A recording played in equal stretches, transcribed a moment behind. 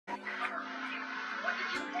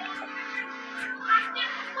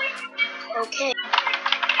Okay.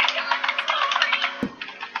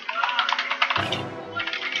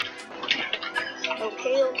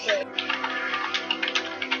 Okay.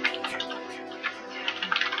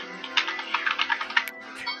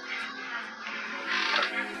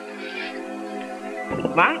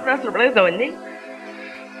 Má, đã sụp lấy rồi nhỉ?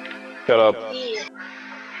 Shut up.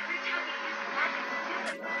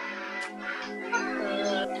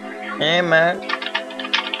 Hey, man.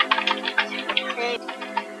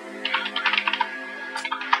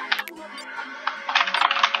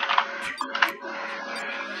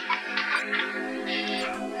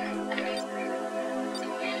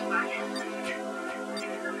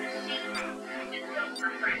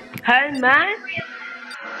 Hey, man.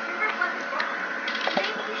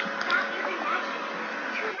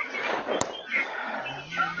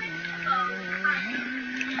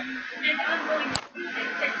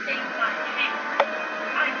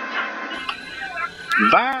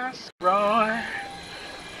 Viceroy,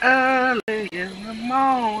 early in the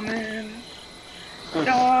morning,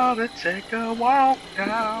 gotta take a walk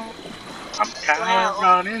now. I'm kinda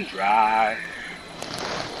running dry.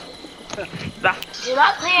 Do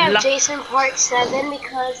not play as Jason Part 7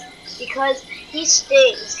 because he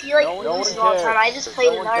stinks. He like loses all the time. I just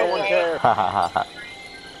played another game.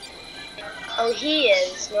 Oh, he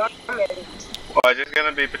is. Norman. Well, it's just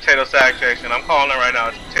gonna be potato sack Jason. I'm calling it right now.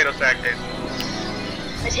 It's potato sack Jason.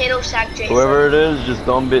 Potato sack Jason. Whoever it is, just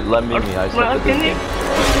don't let me. I suck at this game.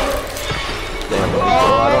 Damn. Oh,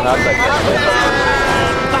 I don't have that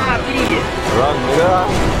game. Run, nigga.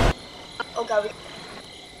 Oh god.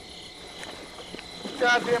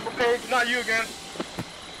 Goddamn page, not you again.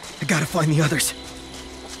 I gotta find the others.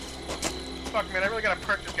 Fuck man, I really gotta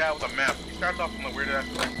perk this guy with a map. He starts off in the weirdest ass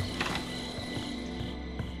place.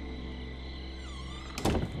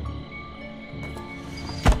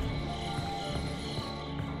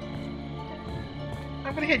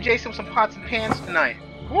 I'm gonna hit Jason with some pots and pans tonight.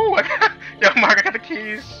 Ooh, yo, Mark, I got the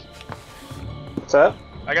keys. What's that?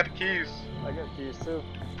 I got the keys. I got keys too.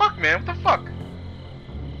 Fuck, man, what the fuck?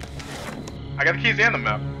 I got the keys and the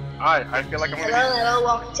map. Alright, I feel like I'm gonna Hello,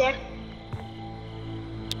 welcome check.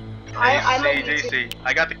 I'm a JC.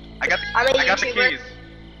 I got the keys.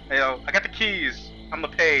 Hey, yo, I got the keys. I'm the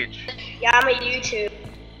page. Yeah, I'm a YouTube.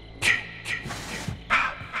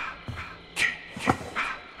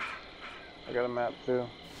 I got a map too.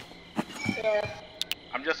 Yeah.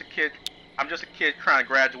 I'm just a kid trying to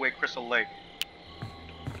graduate Crystal Lake.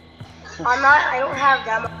 I don't have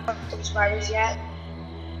that much subscribers yet.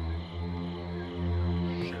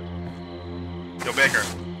 Yo, Baker.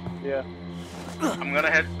 Yeah. I'm gonna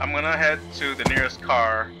head to the nearest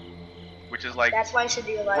car, which is like that's why I should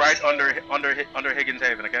do a live right stream. under Higgins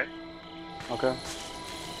Haven, okay? Okay.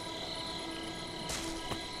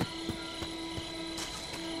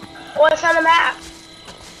 Oh, I found a map.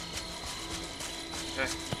 Okay.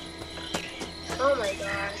 Oh my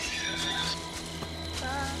gosh.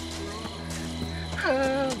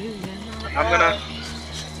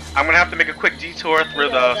 I'm gonna have to make a quick detour through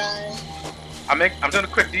the. I'm doing a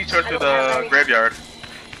quick detour through the graveyard.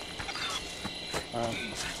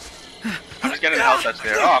 I'm just getting the house that's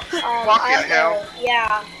there. Oh, fucking hell!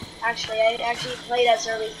 Yeah, actually, I actually played as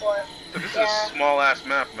early before. This is a small ass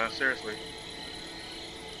map, man. Seriously.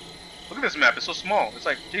 Look at this map. It's so small. It's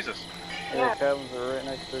like Jesus. Yeah, the cabins are right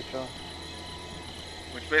next to each other.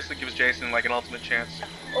 Which basically gives Jason like an ultimate chance.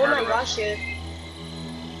 Oh my gosh, dude.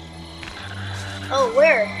 Oh,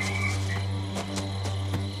 where?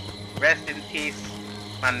 Rest in peace,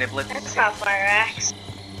 my niblets. That's not fire axe.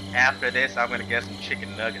 After this, I'm gonna get some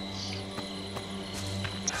chicken nuggets.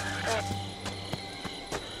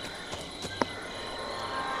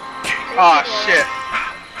 Oh shit!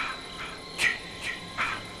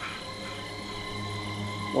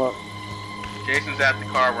 What? Jason's at the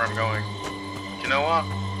car where I'm going. But you know what?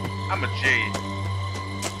 I'm a G.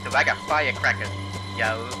 Cause I got firecrackers,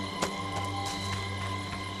 yo.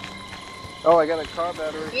 Oh, I got a car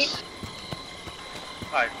battery.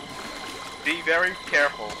 Alright. Be very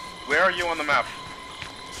careful. Where are you on the map?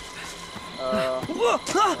 Where am I on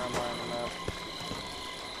the map?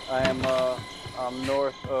 I am, I'm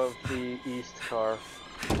north of the east car.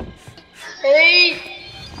 Hey!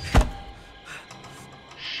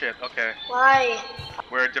 Shit, okay. Why?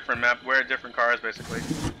 We're a different map. We're at different cars, basically.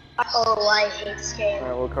 Oh, I hate this game.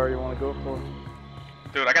 Alright, what car you want to go for?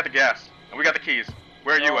 Dude, I got the gas. And we got the keys.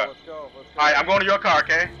 Where are you at? Let's go. Alright, I'm going to your car,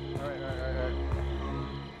 okay? Alright.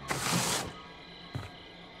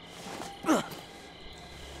 I'm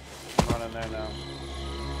running there now.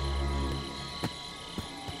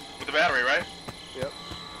 With the battery, right? Yep.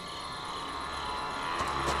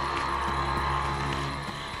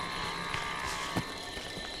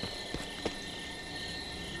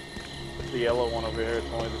 yellow one over here. It's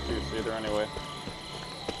only the two-seater anyway.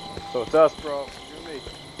 So it's us, bro. You and me.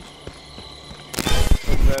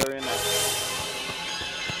 Put the battery in there.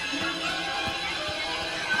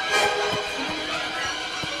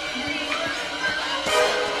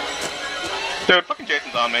 Dude, fucking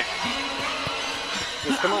Jason's on me.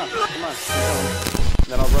 Just come on.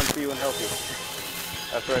 Then I'll run to you and help you.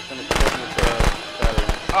 After I finish putting this battery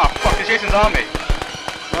in. Oh fuck, this Jason's on me.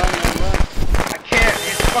 Run. I can't,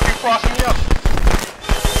 he's fucking crossing me up.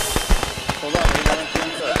 Hold on, let me run to the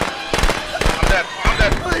inside. I'm dead.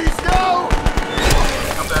 Please, no!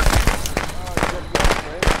 I'm dead. Oh, you got gas,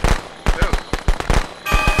 right? Dude,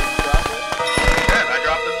 Drop it? dead. I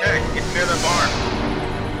dropped the tank. It's near the barn.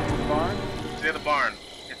 Barn? It's near the barn.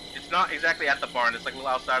 It's not exactly at the barn. It's like a little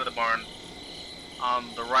outside of the barn. On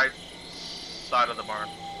the right side of the barn.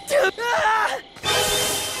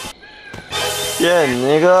 Yeah,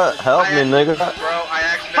 nigga, help me, nigga. Bro, I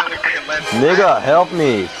accidentally freaking led them. Nigga, help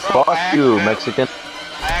me. Bro, Fuck you, Mexican.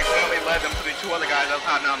 I accidentally led them to the two other guys that was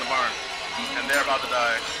hiding out in the barn. And they're about to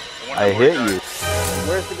die. I hit you.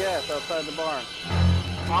 Where's the gas? Outside the barn.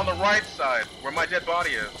 On the right side, where my dead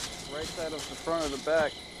body is. Right side of the front or the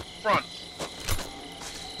back? Front.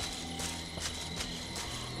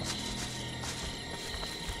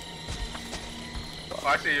 Oh,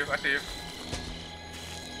 I see you.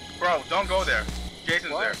 Bro, don't go there.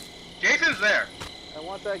 Jason's What? there. Jason's there. I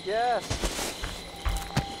want that gas.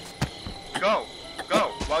 Go.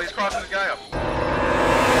 While he's crossing this guy up.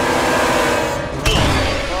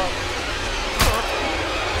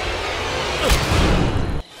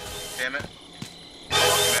 Damn it.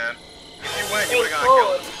 Fuck, man. If you win, you would've got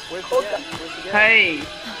killed. Where's the gas? Hey,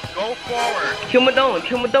 Go forward. 听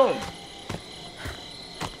不懂。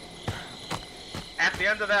 At the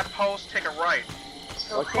end of that post, take a right.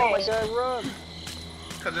 Why can't my guy run?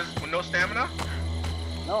 Because there's no stamina?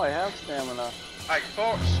 No, I have stamina. Alright,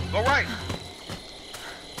 forward. Go right.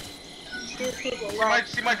 Two people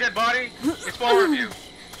See my dead body? It's forward of you.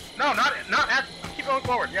 No, not at. Keep going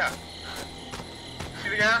forward. Yeah. See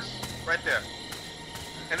the gas? Right there.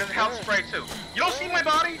 And there's health spray too. You don't see my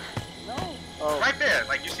body? No. Oh. Right there.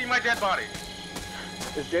 Like you see my dead body.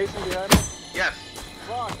 Is Jason behind me? Yes.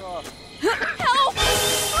 Fuck off. Help!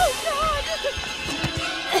 Oh God!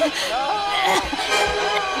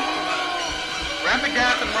 Grab the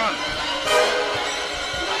gas and run.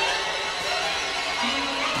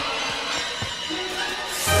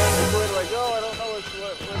 Where do I go? I don't know where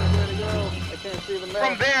to go. I can't see the map.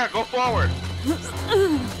 From there, go forward.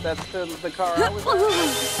 That's the car I was in.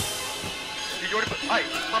 Alright,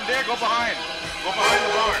 from there, go behind. Go behind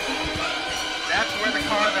the barn. That's where the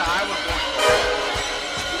car that I was going for.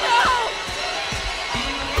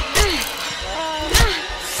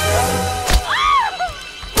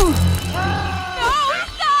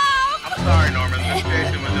 I'm sorry, Norman. This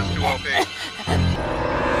Jason was just too OP.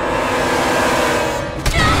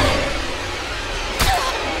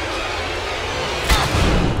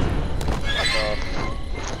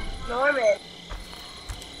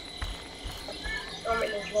 Norman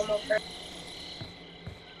is one more person.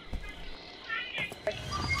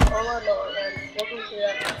 Hold on, Norman.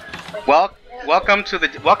 Welcome to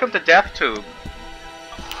DeathTube.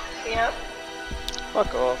 Yep.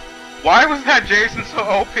 Fuck off. Why was that Jason so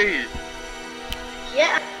OP?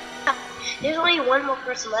 Yeah. There's only one more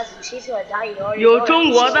person left, and she's gonna die. You already 有 know 中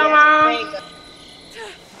it. 国的吗？ She's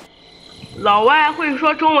老外会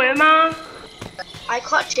说中文吗？ I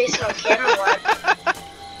caught Jason on camera once.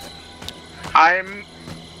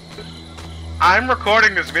 I'm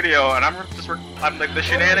recording this video, and I'm like the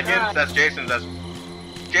shenanigans. That's Jason's.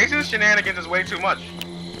 Jason's shenanigans is way too much.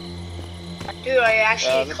 Dude, are you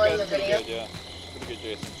actually This recording guy's the pretty video? good, yeah. Pretty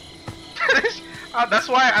good, Jason. That's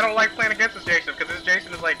why I don't like playing against this Jason, because this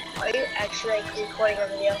Jason is like. Are you actually recording a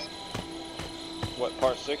video? What,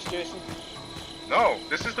 part 6, Jason? No,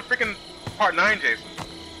 this is the freaking part 9 Jason.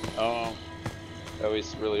 Oh. Oh,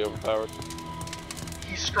 he's really overpowered.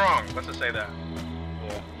 He's strong, let's just say that.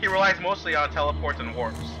 Yeah. He relies mostly on teleports and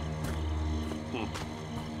warps.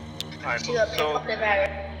 Alright, She got pick so up the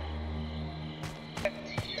battery. I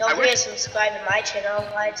Don't forget wish- to subscribe to my channel,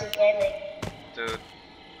 Lights of Gaming. dude,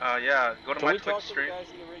 yeah, go to Can my we Twitch talk to the stream. guys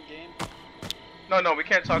in the ring game? No, we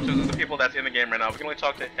can't talk to the people that's in the game right now. We can only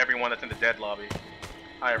talk to everyone that's in the dead lobby.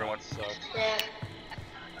 Hi, everyone. Sucks. Yeah.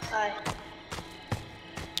 Hi.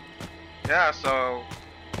 Yeah, so,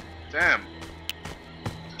 damn.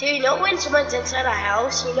 Do you know when someone's inside a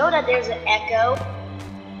house, you know that there's an echo?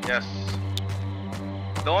 Yes.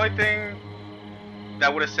 The only thing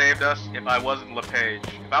that would have saved us if I wasn't LePage.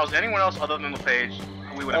 If I was anyone else other than LePage,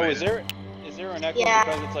 we would have Oh, made is it. there an echo Yeah.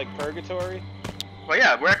 because it's like purgatory? But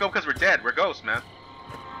yeah, we're echo because we're dead. We're ghosts, man.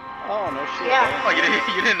 Oh, no shit. Yeah. Oh,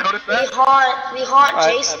 you didn't notice that? We haunt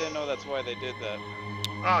I Jason. didn't know that's why they did that.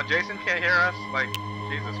 Oh, Jason can't hear us? Like,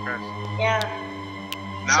 Jesus Christ. Yeah.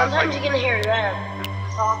 Now it's Sometimes like, you can hear them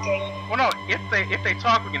talking. well, no, if they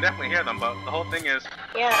talk, we can definitely hear them. But the whole thing is,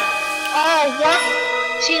 Yeah. oh,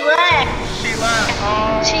 what? She left. She left.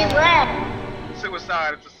 Oh. She left.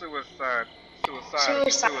 Suicide. It's a suicide. Suicide.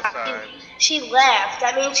 It's a Suicide. suicide. She left.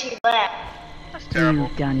 That means she left. That's terrible.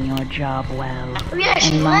 You've done your job well. Oh, yeah,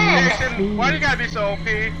 she And left. Jason, why do you gotta be so OP?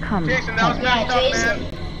 Come Jason, that was on. messed Yeah, up, Jason.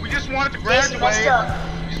 man. We just wanted to Jason graduate. messed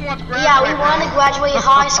up. We just wanted to graduate. Yeah, we wanted to graduate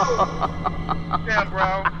high school. Damn,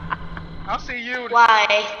 bro. I'll see you.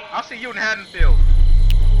 Why? I'll see you in Haddonfield.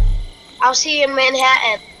 I'll see you in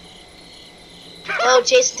Manhattan. Oh,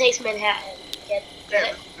 Jason takes Manhattan. Get Yeah,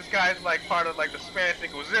 it? this guy's like part of like the Spanish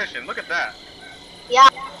Inquisition. Look at that. Yeah,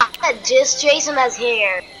 just Jason has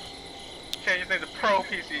hair. Change your name to Pro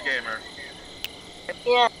PC Gamer.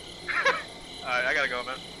 Yeah. Alright, I gotta go,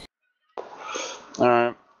 man.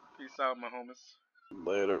 Alright. Peace out, my homies.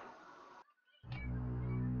 Later.